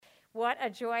What a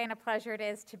joy and a pleasure it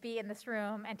is to be in this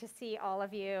room and to see all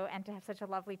of you and to have such a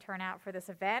lovely turnout for this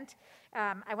event.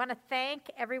 I want to thank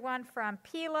everyone from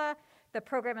PILA, the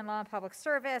Program in Law and Public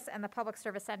Service, and the Public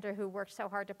Service Center who worked so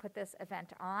hard to put this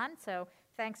event on. So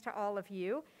thanks to all of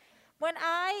you. When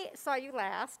I saw you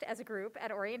last as a group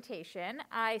at orientation,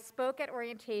 I spoke at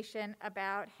orientation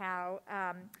about how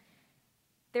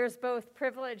there's both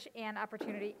privilege and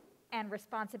opportunity and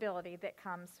responsibility that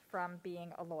comes from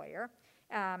being a lawyer,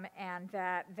 and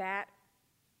that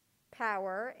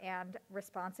power and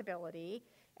responsibility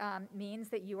means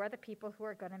that you are the people who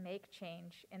are going to make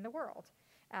change in the world,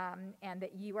 and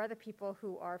that you are the people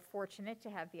who are fortunate to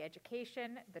have the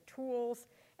education, the tools,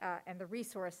 and the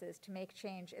resources to make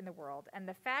change in the world. And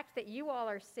the fact that you all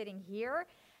are sitting here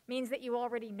means that you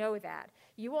already know that.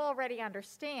 You already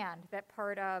understand that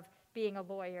part of being a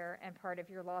lawyer and part of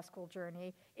your law school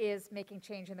journey is making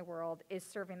change in the world, is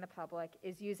serving the public,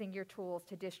 is using your tools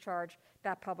to discharge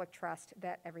that public trust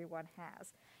that everyone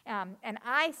has. And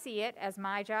I see it as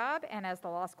my job and as the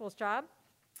law school's job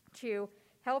to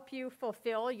help you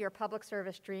fulfill your public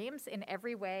service dreams in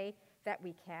every way that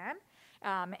we can.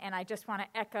 And I just want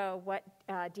to echo what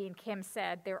Dean Kim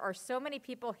said. There are so many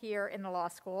people here in the law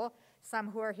school,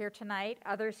 some who are here tonight,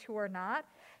 others who are not,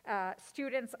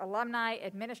 students, alumni,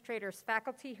 administrators,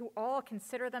 faculty, who all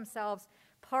consider themselves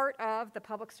part of the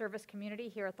public service community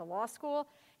here at the law school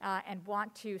and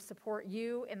want to support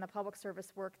you in the public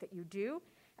service work that you do.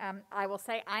 I will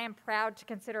say I am proud to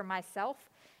consider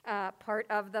myself part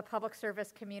of the public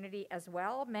service community as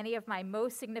well. Many of my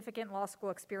most significant law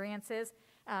school experiences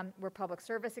were public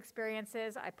service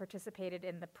experiences. I participated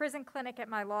in the prison clinic at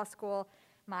my law school.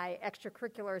 My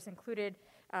extracurriculars included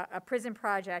a prison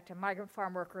project, a migrant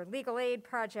farm worker legal aid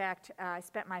project. I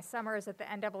spent my summers at the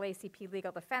NAACP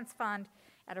Legal Defense Fund,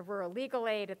 at a rural legal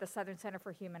aid at the Southern Center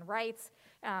for Human Rights.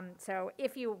 So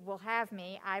if you will have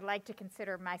me, I like to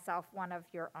consider myself one of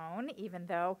your own, even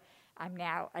though I'm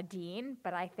now a dean,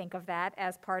 but I think of that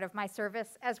as part of my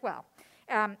service as well.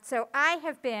 So I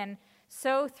have been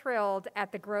so thrilled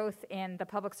at the growth in the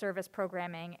public service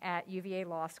programming at UVA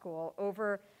Law School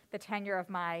over the tenure of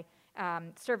my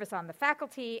service on the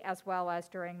faculty, as well as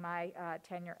during my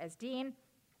tenure as dean.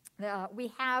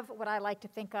 We have what I like to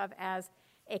think of as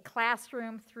a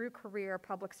classroom through career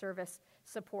public service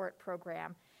support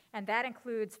program. And that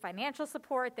includes financial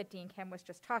support that Dean Kim was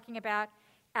just talking about,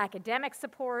 academic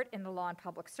support in the law and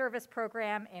public service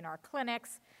program, in our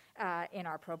clinics, in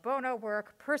our pro bono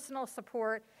work, personal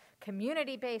support,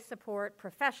 community-based support,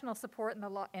 professional support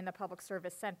in the Public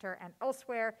Service Center and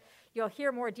elsewhere. You'll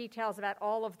hear more details about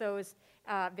all of those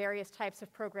various types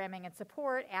of programming and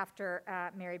support after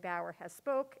Mary Bauer has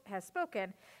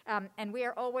spoken. And we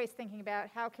are always thinking about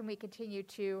how can we continue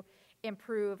to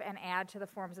improve and add to the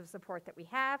forms of support that we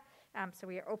have. So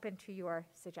we are open to your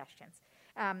suggestions.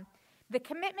 The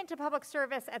commitment to public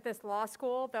service at this law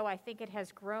school, though I think it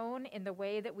has grown in the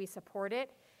way that we support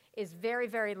it, is very,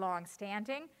 very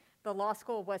long-standing. The law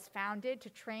school was founded to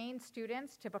train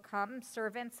students to become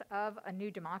servants of a new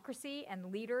democracy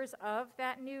and leaders of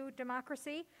that new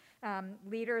democracy,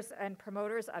 leaders and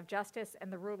promoters of justice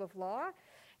and the rule of law.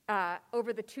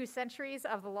 Over the 2 centuries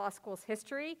of the law school's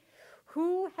history,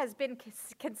 who has been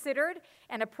considered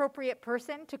an appropriate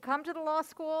person to come to the law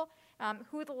school,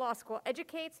 who the law school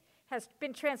educates, has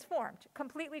been transformed,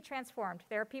 completely transformed.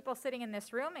 There are people sitting in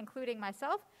this room, including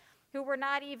myself, who were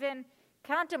not even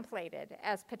contemplated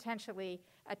as potentially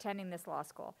attending this law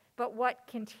school. But what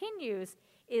continues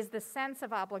is the sense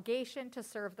of obligation to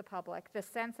serve the public, the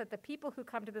sense that the people who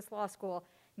come to this law school,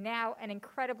 now an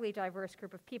incredibly diverse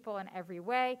group of people in every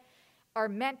way, are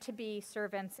meant to be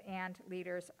servants and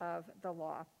leaders of the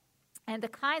law. And the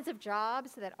kinds of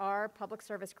jobs that our public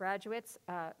service graduates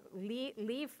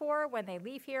leave for when they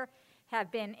leave here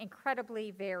have been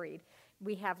incredibly varied.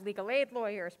 We have legal aid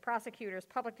lawyers, prosecutors,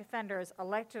 public defenders,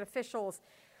 elected officials,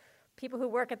 people who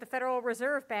work at the Federal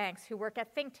Reserve Banks, who work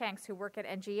at think tanks, who work at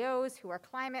NGOs, who are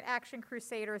climate action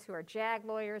crusaders, who are JAG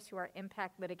lawyers, who are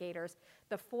impact litigators.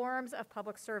 The forms of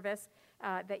public service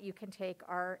that you can take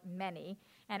are many.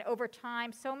 And over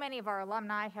time, so many of our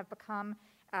alumni have become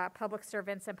public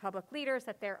servants and public leaders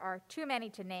that there are too many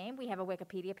to name. We have a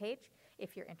Wikipedia page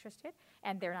if you're interested,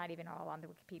 and they're not even all on the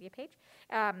Wikipedia page.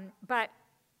 But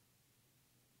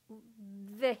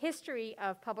the history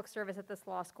of public service at this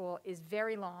law school is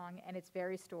very long and it's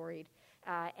very storied,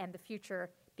 and the future,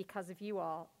 because of you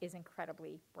all, is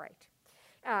incredibly bright.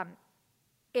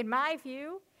 In my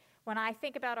view, when I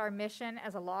think about our mission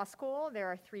as a law school, there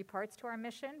are 3 parts to our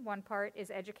mission. One part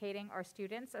is educating our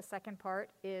students. A second part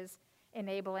is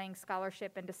enabling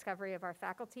scholarship and discovery of our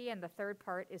faculty. And the third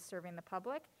part is serving the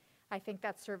public. I think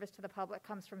that service to the public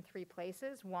comes from three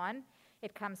places. One,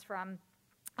 it comes from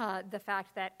the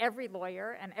fact that every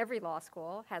lawyer and every law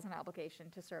school has an obligation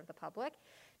to serve the public.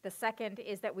 The second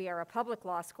is that we are a public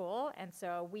law school, and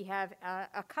so we have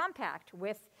a compact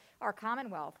with our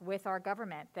Commonwealth, with our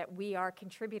government, that we are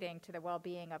contributing to the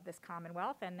well-being of this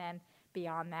Commonwealth, and then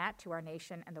beyond that to our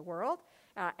nation and the world.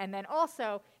 And then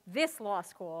also, this law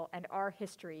school and our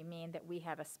history mean that we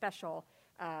have a special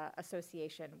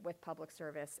association with public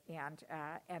service, and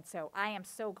so I am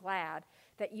so glad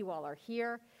that you all are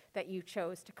here, that you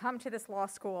chose to come to this law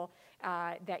school,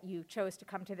 that you chose to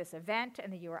come to this event,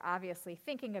 and that you are obviously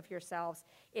thinking of yourselves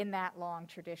in that long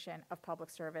tradition of public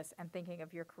service and thinking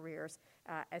of your careers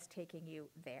as taking you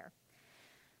there.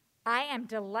 I am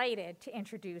delighted to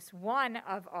introduce one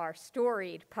of our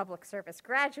storied public service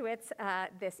graduates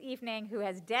this evening who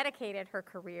has dedicated her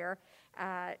career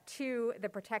to the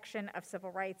protection of civil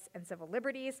rights and civil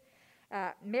liberties.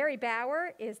 Mary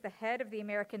Bauer is the head of the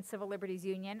American Civil Liberties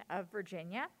Union of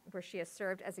Virginia, where she has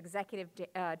served as executive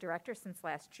director since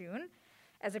last June.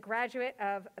 As a graduate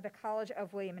of the College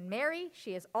of William and Mary,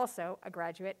 she is also a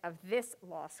graduate of this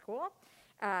law school,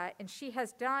 and she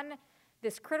has done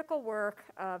this critical work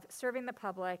of serving the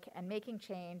public and making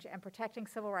change and protecting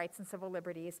civil rights and civil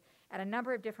liberties at a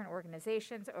number of different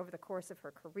organizations over the course of her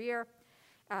career,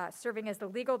 serving as the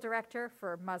legal director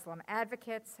for Muslim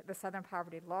Advocates, the Southern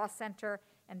Poverty Law Center,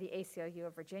 and the ACLU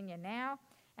of Virginia now,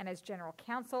 and as general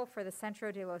counsel for the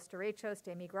Centro de los Derechos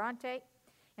de Migrante,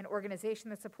 an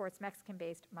organization that supports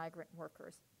Mexican-based migrant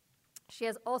workers. She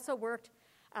has also worked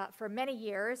for many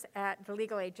years at the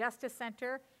Legal Aid Justice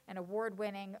Center, an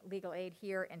award-winning legal aid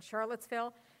here in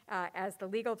Charlottesville, as the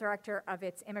legal director of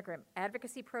its immigrant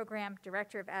advocacy program,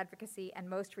 director of advocacy, and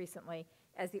most recently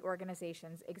as the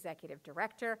organization's executive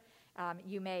director.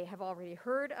 You may have already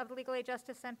heard of the Legal Aid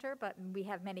Justice Center, but we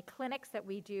have many clinics that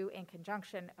we do in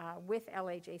conjunction with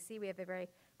LAJC. We have a very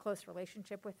close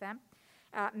relationship with them.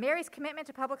 Mary's commitment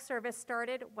to public service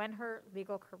started when her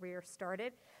legal career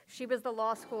started. She was the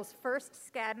law school's first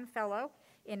Skadden Fellow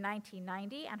in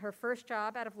 1990, and her first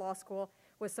job out of law school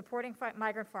was supporting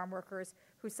migrant farm workers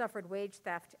who suffered wage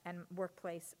theft and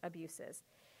workplace abuses.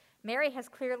 Mary has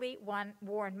clearly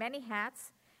worn many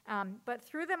hats, but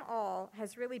through them all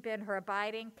has really been her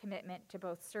abiding commitment to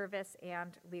both service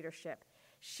and leadership.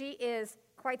 She is,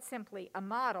 quite simply, a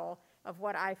model of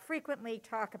what I frequently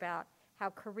talk about,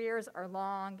 how careers are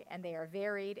long and they are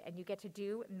varied, and you get to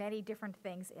do many different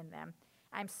things in them.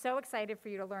 I'm so excited for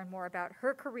you to learn more about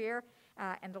her career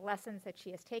and the lessons that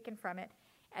she has taken from it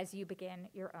as you begin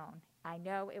your own. I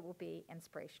know it will be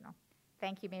inspirational.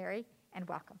 Thank you, Mary, and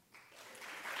welcome.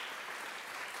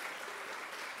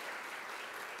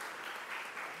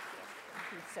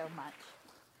 Thank you so much.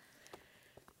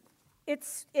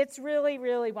 It's really,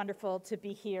 really wonderful to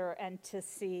be here and to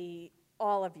see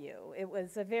all of you. It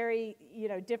was a very,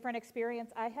 different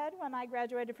experience I had when I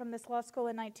graduated from this law school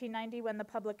in 1990, when the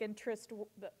public interest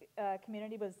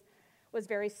community was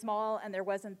very small and there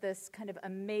wasn't this kind of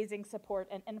amazing support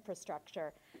and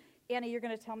infrastructure. Annie, you're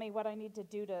going to tell me what I need to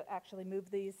do to actually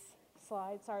move these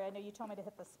slides. Sorry, I know you told me to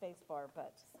hit the space bar,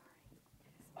 but...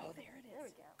 Sorry. Oh, there it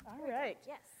is. There we go. All right.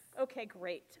 Yes. Okay,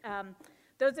 great.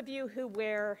 Those of you who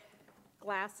wear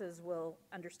glasses will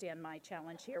understand my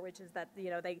challenge here, which is that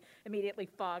they immediately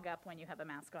fog up when you have a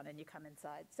mask on and you come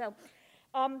inside. So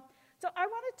I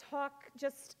want to talk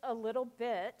just a little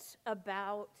bit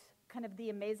about kind of the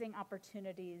amazing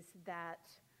opportunities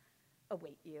that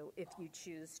await you if you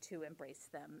choose to embrace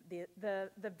them. The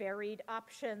varied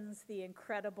options, the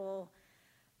incredible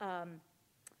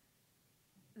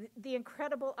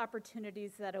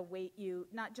opportunities that await you,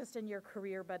 not just in your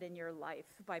career but in your life,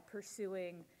 by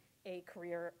pursuing a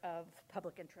career of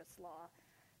public interest law.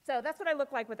 So that's what I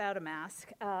look like without a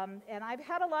mask. And I've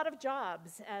had a lot of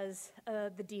jobs, as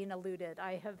the dean alluded.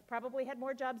 I have probably had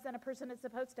more jobs than a person is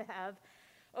supposed to have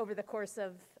over the course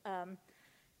of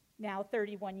now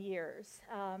 31 years.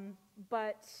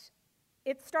 But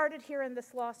it started here in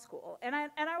this law school. And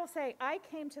I will say, I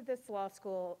came to this law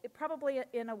school probably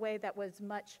in a way that was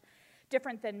much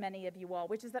different than many of you all,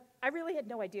 which is that I really had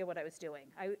no idea what I was doing.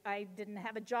 I didn't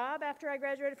have a job after I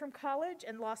graduated from college,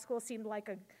 and law school seemed like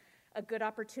a good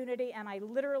opportunity, and I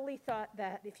literally thought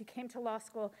that if you came to law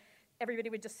school, everybody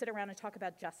would just sit around and talk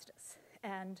about justice.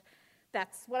 And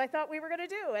that's what I thought we were going to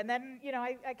do. And then,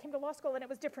 I came to law school, and it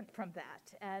was different from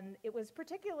that. And it was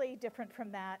particularly different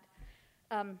from that.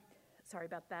 Sorry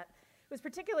about that. It was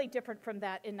particularly different from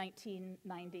that in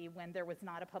 1990 when there was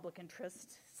not a public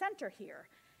interest center here.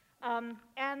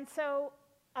 And so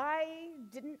I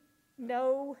didn't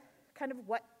know kind of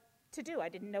what to do. I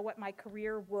didn't know what my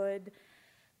career would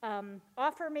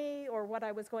offer me or what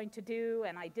I was going to do,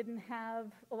 and I didn't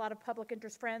have a lot of public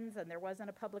interest friends, and there wasn't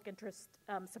a public interest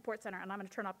support center, and I'm going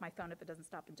to turn off my phone if it doesn't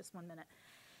stop in just 1 minute.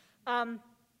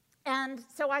 And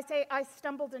so I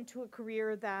stumbled into a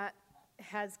career that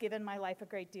has given my life a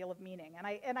great deal of meaning,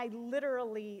 and I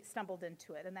literally stumbled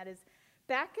into it, and that is,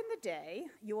 back in the day,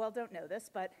 you all don't know this,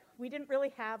 but we didn't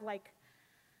really have like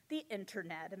the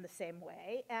internet in the same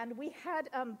way, and we had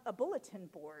a bulletin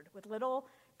board with little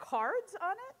cards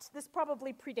on it. This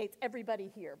probably predates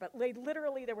everybody here, but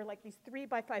literally there were like these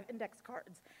 3x5 index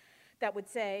cards that would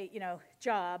say, you know,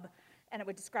 job, and it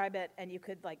would describe it, and you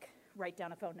could like write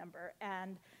down a phone number.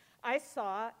 And I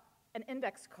saw an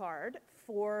index card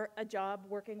for a job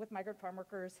working with migrant farm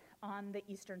workers on the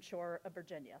eastern shore of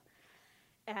Virginia.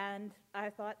 And I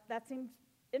thought, that seemed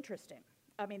interesting.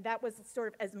 I mean, that was sort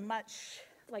of as much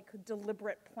like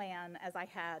deliberate plan as I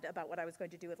had about what I was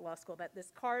going to do at law school, that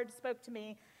this card spoke to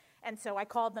me, and so I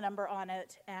called the number on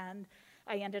it, and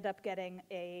I ended up getting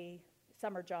a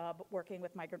summer job working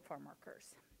with migrant farm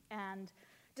workers. And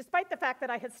despite the fact that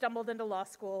I had stumbled into law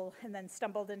school and then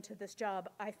stumbled into this job,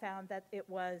 I found that it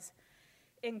was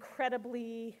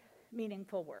incredibly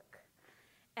meaningful work.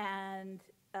 And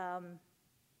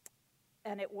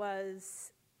it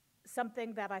was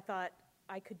something that I thought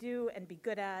I could do and be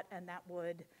good at, and that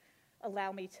would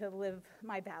allow me to live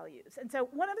my values. And so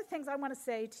one of the things I want to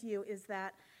say to you is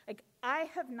that, like, I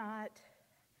have not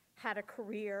had a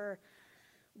career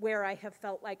where I have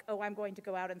felt like, oh, I'm going to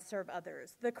go out and serve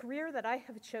others. The career that I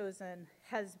have chosen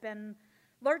has been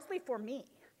largely for me.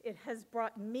 It has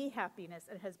brought me happiness.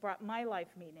 It has brought my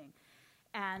life meaning.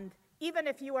 And even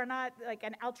if you are not like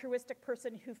an altruistic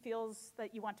person who feels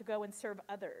that you want to go and serve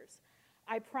others,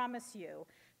 I promise you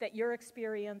that your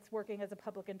experience working as a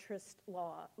public interest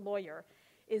lawyer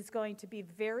is going to be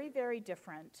very, very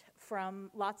different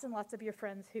from lots and lots of your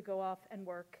friends who go off and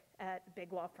work at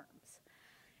big law firms.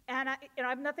 And I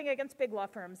have nothing against big law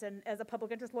firms, and as a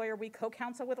public interest lawyer, we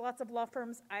co-counsel with lots of law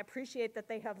firms. I appreciate that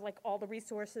they have like all the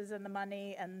resources and the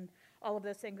money and all of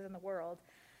those things in the world.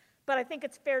 But I think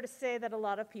it's fair to say that a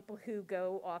lot of people who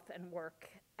go off and work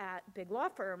at big law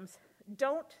firms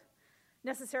don't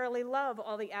necessarily love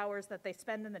all the hours that they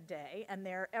spend in the day, and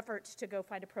their efforts to go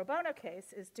find a pro bono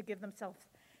case is to give themselves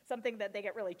something that they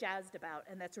get really jazzed about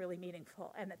and that's really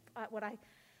meaningful. And what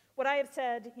I have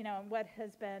said, you know, and what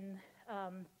has been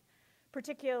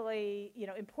particularly, you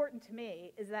know, important to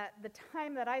me is that the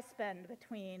time that I spend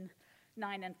between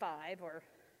 9 and 5 or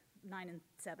 9 and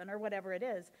 7 or whatever it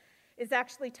is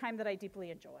actually time that I deeply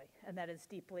enjoy and that is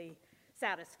deeply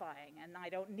satisfying, and I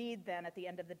don't need then at the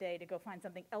end of the day to go find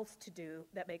something else to do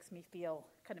that makes me feel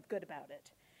kind of good about it.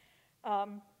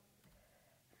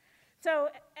 So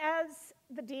as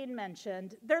the dean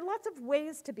mentioned, there are lots of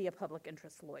ways to be a public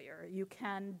interest lawyer. You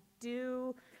can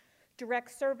do direct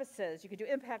services, you can do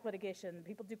impact litigation,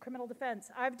 people do criminal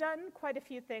defense. I've done quite a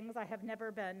few things. I have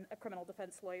never been a criminal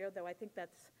defense lawyer, though I think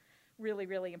that's really,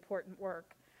 really important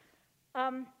work.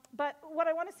 But what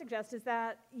I want to suggest is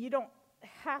that you don't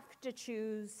have to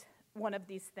choose one of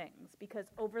these things, because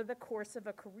over the course of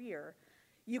a career,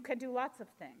 you can do lots of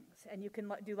things, and you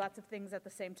can do lots of things at the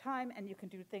same time, and you can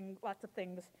do lots of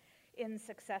things in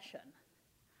succession.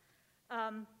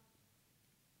 And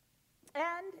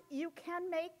you can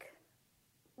make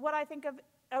what I think of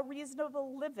a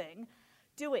reasonable living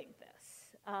doing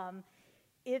this.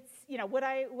 It's, you know, would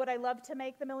I love to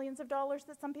make the millions of dollars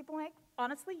that some people make?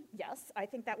 Honestly, yes, I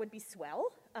think that would be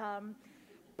swell.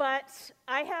 But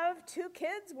I have 2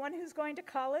 kids, one who's going to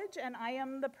college, and I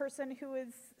am the person who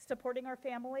is supporting our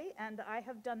family, and I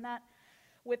have done that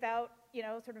without, you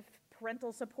know, sort of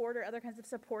parental support or other kinds of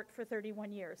support for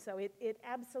 31 years. So it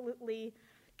absolutely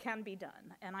can be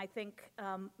done. And I think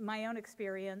my own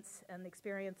experience and the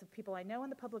experience of people I know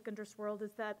in the public interest world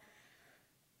is that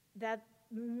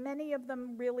many of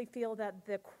them really feel that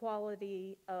the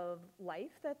quality of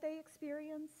life that they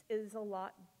experience is a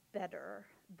lot better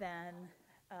than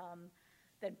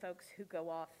folks who go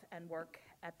off and work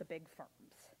at the big firms.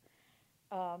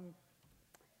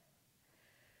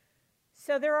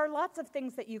 So there are lots of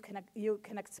things that you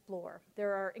can explore.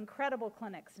 There are incredible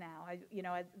clinics now.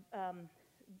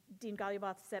 Dean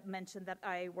Galliboff mentioned that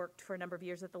I worked for a number of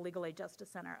years at the Legal Aid Justice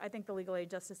Center. I think the Legal Aid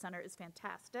Justice Center is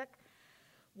fantastic.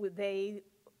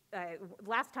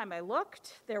 Last time I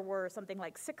looked, there were something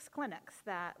like 6 clinics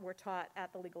that were taught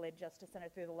at the Legal Aid Justice Center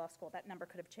through the law school. That number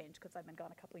could have changed because I've been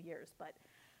gone a couple of years, but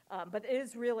it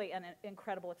is really an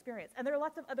incredible experience. And there are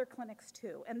lots of other clinics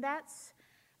too, and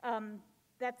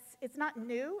it's not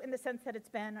new in the sense that it's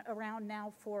been around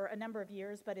now for a number of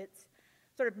years, but it's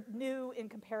sort of new in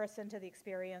comparison to the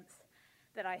experience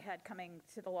that I had coming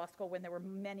to the law school when there were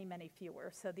many, many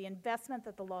fewer. So the investment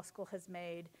that the law school has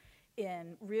made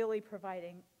in really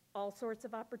providing all sorts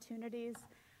of opportunities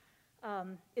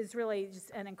is really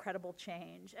just an incredible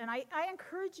change. And I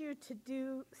encourage you to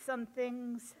do some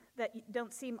things that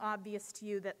don't seem obvious to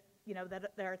you, that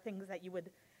that there are things that you would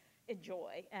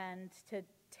enjoy, and to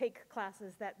take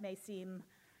classes that may seem,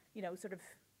 sort of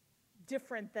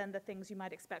different than the things you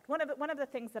might expect. One of the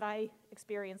things that I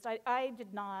experienced, I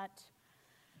did not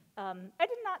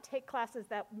take classes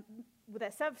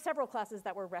several classes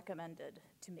that were recommended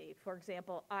to me. For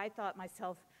example, I thought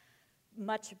myself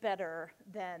much better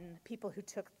than people who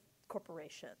took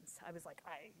corporations. I was like,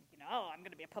 I'm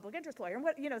going to be a public interest lawyer. And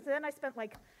so then I spent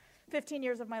like 15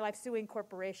 years of my life suing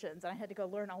corporations, and I had to go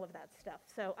learn all of that stuff.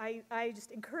 So I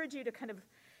just encourage you to kind of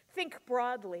think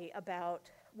broadly about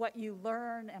what you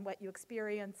learn and what you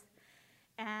experience,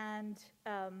 and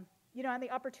and the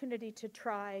opportunity to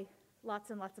try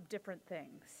lots and lots of different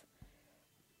things.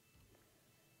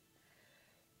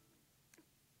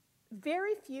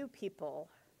 Very few people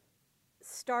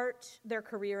start their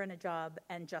career in a job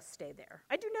and just stay there.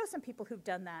 I do know some people who've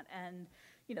done that, and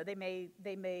they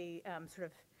may sort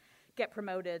of get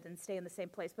promoted and stay in the same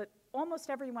place, but almost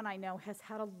everyone I know has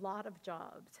had a lot of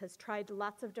jobs, has tried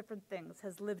lots of different things,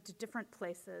 has lived different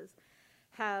places,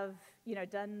 have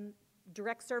done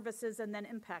direct services and then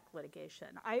impact litigation.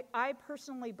 I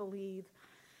personally believe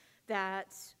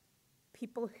that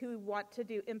people who want to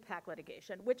do impact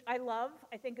litigation, which I love,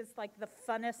 I think is like the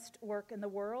funnest work in the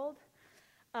world,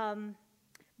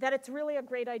 that it's really a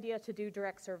great idea to do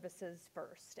direct services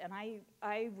first. And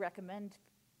I recommend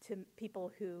to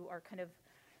people who are kind of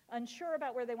unsure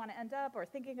about where they want to end up or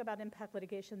thinking about impact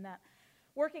litigation that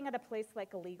working at a place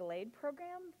like a legal aid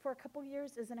program for a couple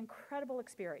years is an incredible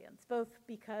experience, both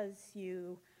because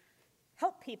you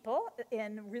help people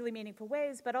in really meaningful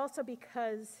ways, but also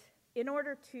because in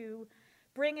order to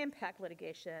bring impact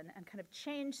litigation and kind of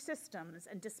change systems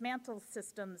and dismantle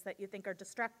systems that you think are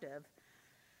destructive,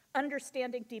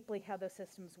 understanding deeply how those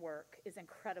systems work is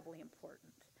incredibly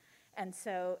important. And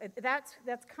so that's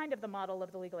kind of the model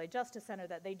of the Legal Aid Justice Center,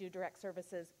 that they do direct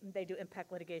services, they do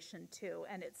impact litigation too,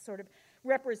 and it's sort of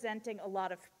representing a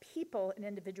lot of people in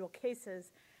individual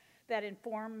cases that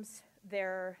informs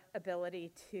their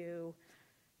ability to,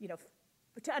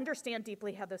 to understand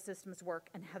deeply how those systems work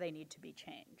and how they need to be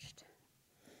changed.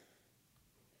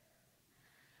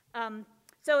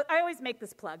 So I always make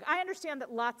this plug. I understand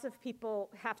that lots of people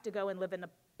have to go and live in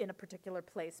a particular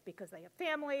place because they have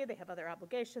family, they have other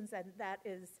obligations, and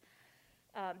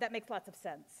that makes lots of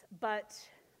sense. But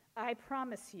I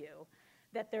promise you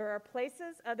that there are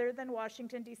places other than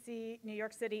Washington, D.C., New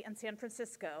York City, and San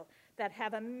Francisco that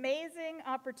have amazing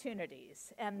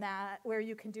opportunities and where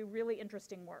you can do really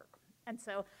interesting work. And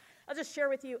so I'll just share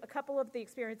with you a couple of the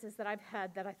experiences that I've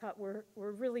had that I thought were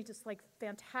really just like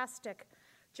fantastic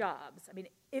jobs. I mean,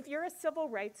 if you're a civil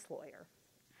rights lawyer,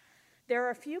 there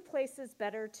are a few places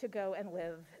better to go and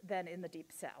live than in the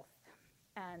Deep South.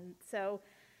 And so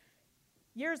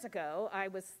years ago, I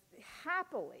was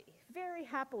very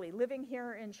happily living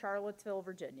here in Charlottesville,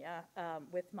 Virginia,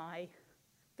 with my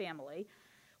family,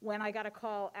 when I got a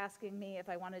call asking me if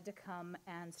I wanted to come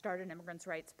and start an immigrants'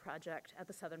 rights project at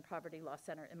the Southern Poverty Law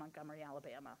Center in Montgomery,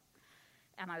 Alabama.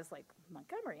 And I was like,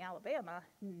 Montgomery, Alabama?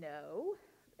 No.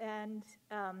 And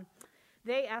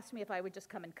they asked me if I would just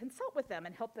come and consult with them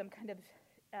and help them kind of,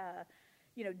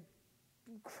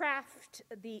 craft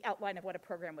the outline of what a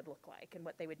program would look like and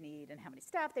what they would need and how many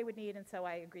staff they would need. And so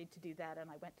I agreed to do that, and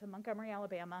I went to Montgomery,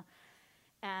 Alabama,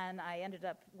 and I ended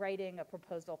up writing a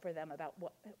proposal for them about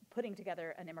putting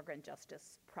together an immigrant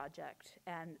justice project.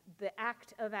 And the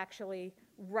act of actually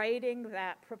writing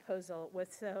that proposal was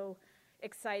so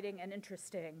exciting and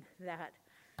interesting that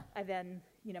I then,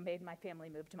 made my family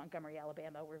move to Montgomery,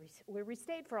 Alabama, where we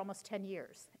stayed for almost 10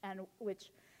 years, and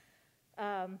which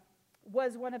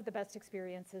was one of the best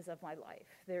experiences of my life.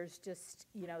 There's just,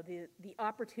 the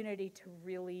opportunity to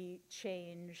really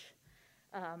change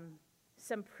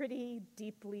some pretty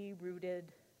deeply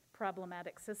rooted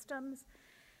problematic systems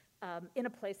in a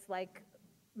place like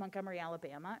Montgomery,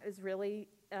 Alabama is really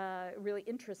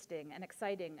interesting and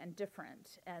exciting and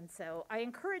different. And so I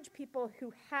encourage people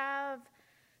who have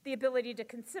the ability to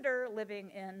consider living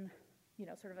in,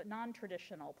 sort of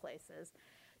non-traditional places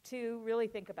to really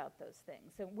think about those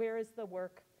things. And where is the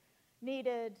work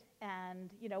needed, and,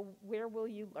 where will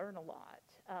you learn a lot?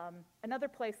 Another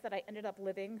place that I ended up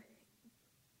living,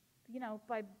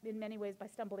 in many ways by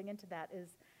stumbling into that,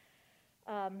 is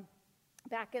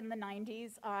back in the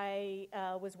 90s, I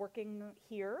was working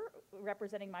here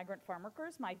representing migrant farm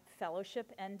workers. My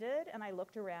fellowship ended, and I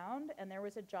looked around, and there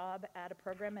was a job at a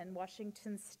program in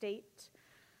Washington State,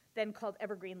 then called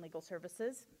Evergreen Legal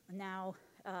Services, now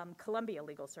Columbia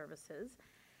Legal Services.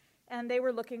 And they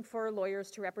were looking for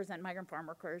lawyers to represent migrant farm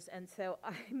workers. And so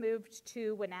I moved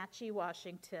to Wenatchee,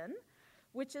 Washington,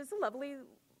 which is a lovely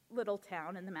little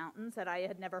town in the mountains that I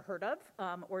had never heard of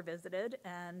or visited.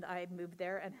 And I moved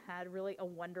there and had really a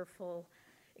wonderful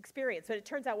experience. But it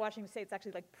turns out Washington State's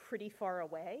actually like pretty far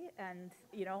away. And,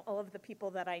 you know, all of the people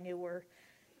that I knew were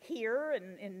here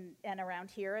and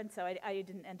around here. And so I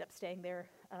didn't end up staying there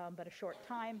but a short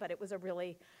time. But it's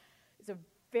a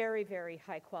very, very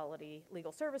high quality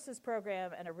legal services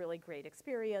program and a really great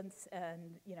experience,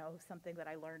 and, you know, something that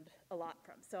I learned a lot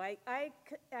from. So I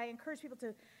encourage people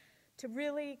to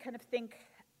really kind of think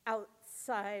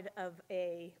outside of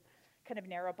a kind of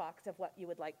narrow box of what you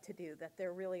would like to do, that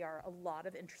there really are a lot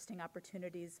of interesting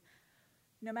opportunities.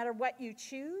 No matter what you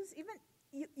choose, even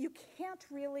you can't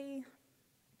really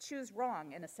choose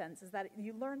wrong, in a sense, is that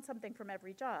you learn something from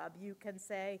every job. You can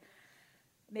say,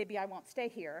 maybe I won't stay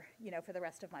here, you know, for the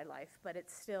rest of my life, but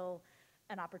it's still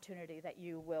an opportunity that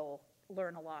you will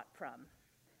learn a lot from.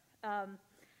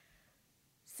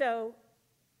 So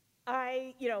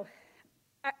I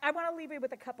want to leave you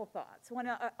with a couple thoughts.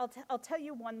 I'll tell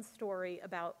you one story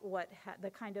about the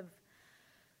kind of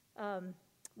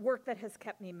work that has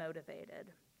kept me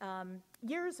motivated.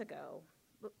 Years ago,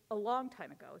 a long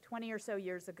time ago, 20 or so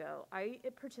years ago, I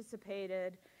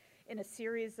participated in a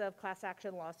series of class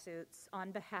action lawsuits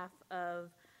on behalf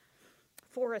of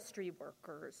forestry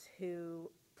workers who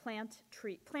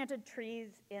planted trees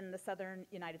in the southern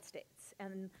United States.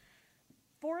 And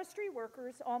forestry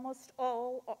workers almost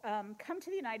all come to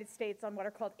the United States on what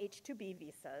are called H-2B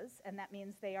visas, and that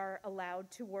means they are allowed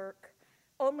to work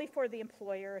only for the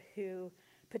employer who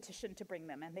petitioned to bring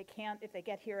them. And they can't, if they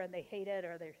get here and they hate it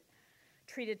or they're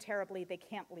treated terribly, they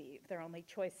can't leave. Their only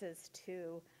choice is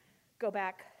to go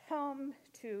back home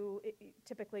to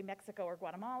typically Mexico or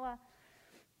Guatemala,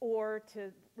 or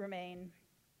to remain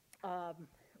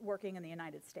working in the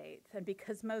United States. And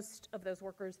because most of those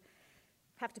workers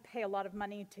have to pay a lot of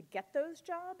money to get those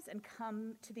jobs and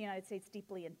come to the United States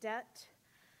deeply in debt,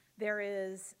 there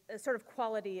is a sort of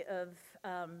quality of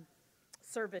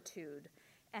servitude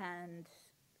and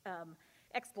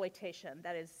exploitation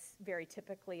that is very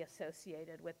typically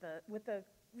associated with the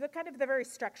kind of the very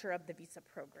structure of the visa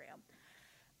program.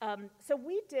 So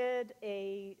we did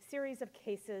a series of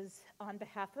cases on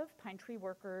behalf of pine tree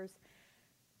workers,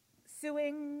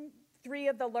 suing 3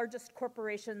 of the largest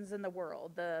corporations in the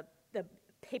world, the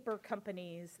paper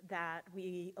companies that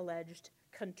we alleged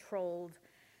controlled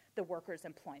the workers'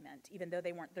 employment, even though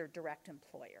they weren't their direct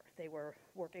employer. They were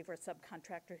working for a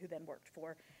subcontractor who then worked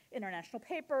for International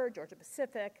Paper, Georgia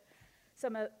Pacific,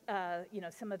 some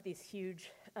of these huge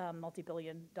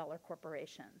multi-billion-dollar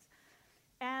corporations.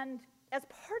 And as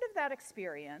part of that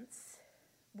experience,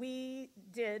 we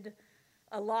did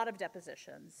a lot of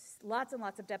depositions, lots and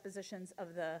lots of depositions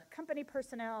of the company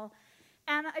personnel,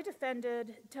 and I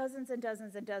defended dozens and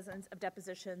dozens and dozens of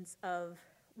depositions of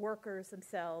workers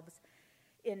themselves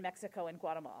in Mexico and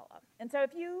Guatemala. And so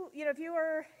if you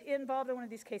are involved in one of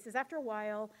these cases, after a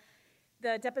while,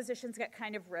 the depositions get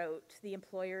kind of rote. The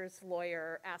employer's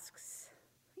lawyer asks,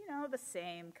 the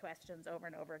same questions over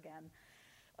and over again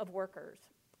of workers.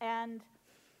 And,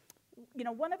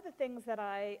 one of the things that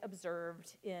I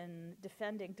observed in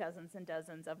defending dozens and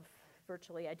dozens of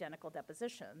virtually identical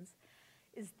depositions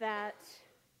is that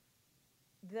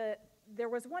there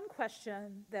was one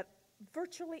question that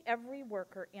virtually every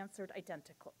worker answered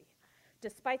identically,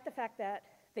 despite the fact that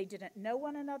they didn't know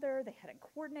one another, they hadn't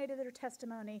coordinated their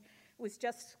testimony. It was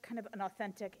just kind of an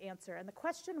authentic answer. And the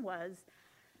question was,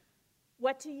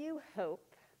 what do you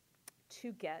hope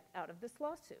to get out of this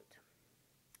lawsuit?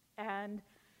 And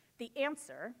the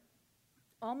answer,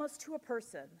 almost to a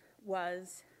person,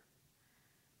 was,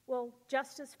 well,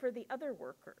 justice for the other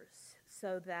workers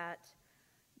so that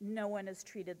no one is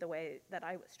treated the way that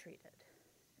I was treated.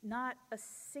 Not a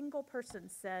single person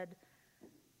said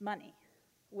money,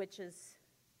 which is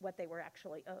what they were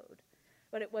actually owed.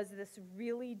 But it was this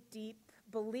really deep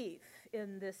belief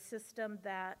in this system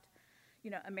that,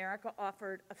 America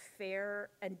offered a fair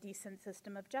and decent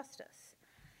system of justice.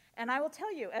 And I will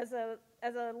tell you, as a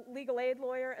legal aid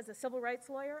lawyer, as a civil rights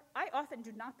lawyer, I often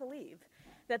do not believe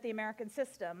that the American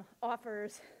system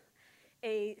offers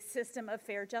a system of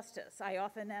fair justice. I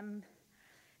often am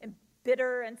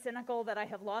bitter and cynical that I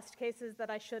have lost cases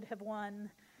that I should have won.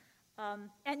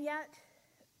 And yet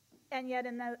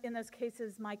in those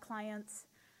cases, my clients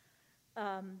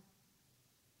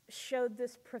showed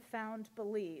this profound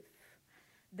belief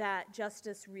that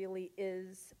justice really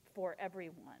is for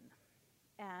everyone.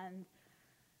 And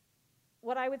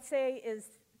what I would say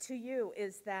is to you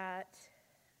is that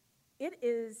it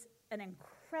is an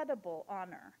incredible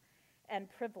honor and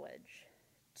privilege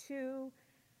to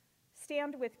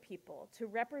stand with people, to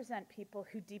represent people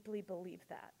who deeply believe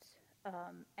that.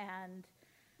 And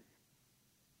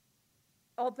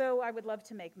although I would love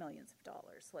to make millions of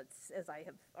dollars, as I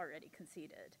have already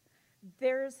conceded,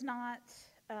 there's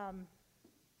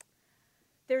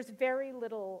very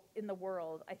little in the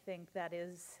world, I think, that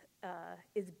is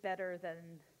better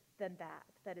than that.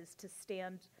 That is to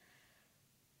stand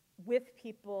with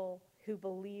people who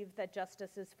believe that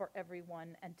justice is for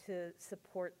everyone and to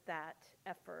support that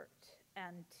effort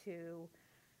and to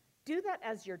do that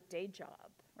as your day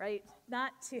job, right?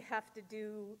 Not to have to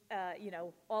do,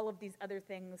 all of these other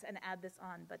things and add this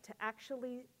on, but to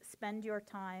actually spend your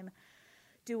time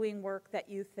doing work that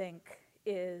you think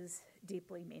is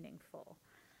deeply meaningful.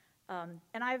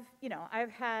 And I've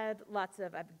had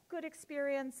I've had good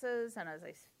experiences, and as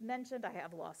I mentioned, I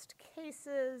have lost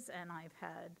cases, and I've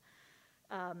had,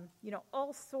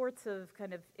 all sorts of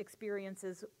kind of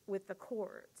experiences with the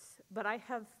courts. But I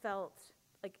have felt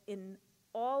like in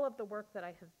all of the work that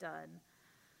I have done,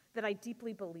 that I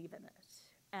deeply believe in it.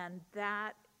 And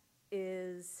that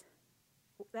is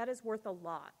worth a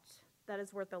lot. That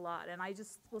is worth a lot. And I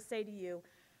just will say to you,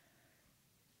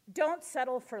 don't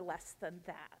settle for less than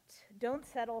that. Don't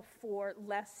settle for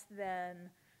less than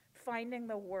finding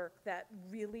the work that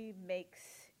really makes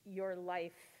your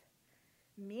life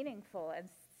meaningful and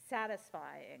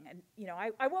satisfying. And,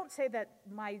 I won't say that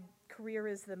my career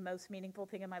is the most meaningful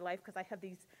thing in my life because I have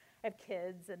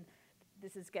kids, and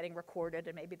this is getting recorded,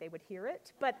 and maybe they would hear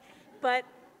it. But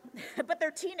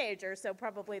they're teenagers, so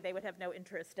probably they would have no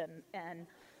interest in.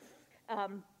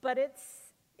 But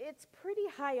it's pretty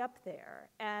high up there,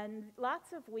 and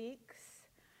lots of weeks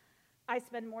I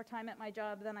spend more time at my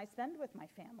job than I spend with my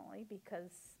family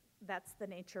because that's the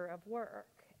nature of work.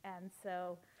 And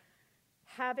so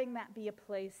having that be a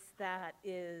place that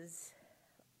is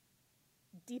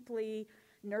deeply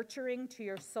nurturing to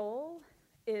your soul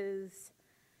is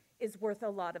worth a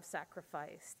lot of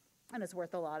sacrifice and is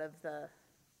worth a lot of the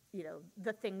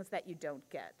things that you don't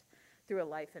get through a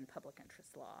life in public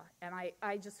interest law. And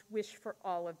I just wish for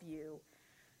all of you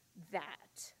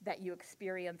that you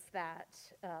experience that,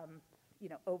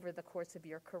 over the course of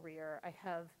your career. I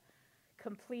have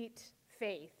complete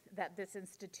faith that this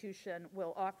institution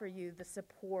will offer you the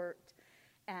support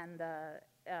and the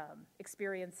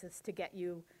experiences to get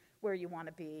you where you want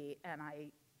to be. And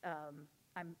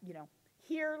I'm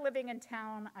here living in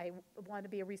town. I want to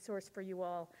be a resource for you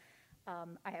all.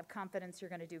 I have confidence you're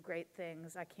going to do great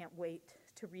things. I can't wait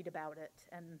to read about it.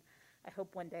 And I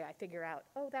hope one day I figure out,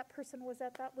 that person was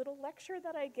at that little lecture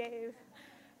that I gave.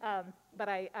 But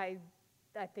I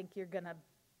think you're going to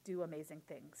do amazing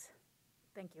things.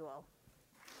 Thank you all.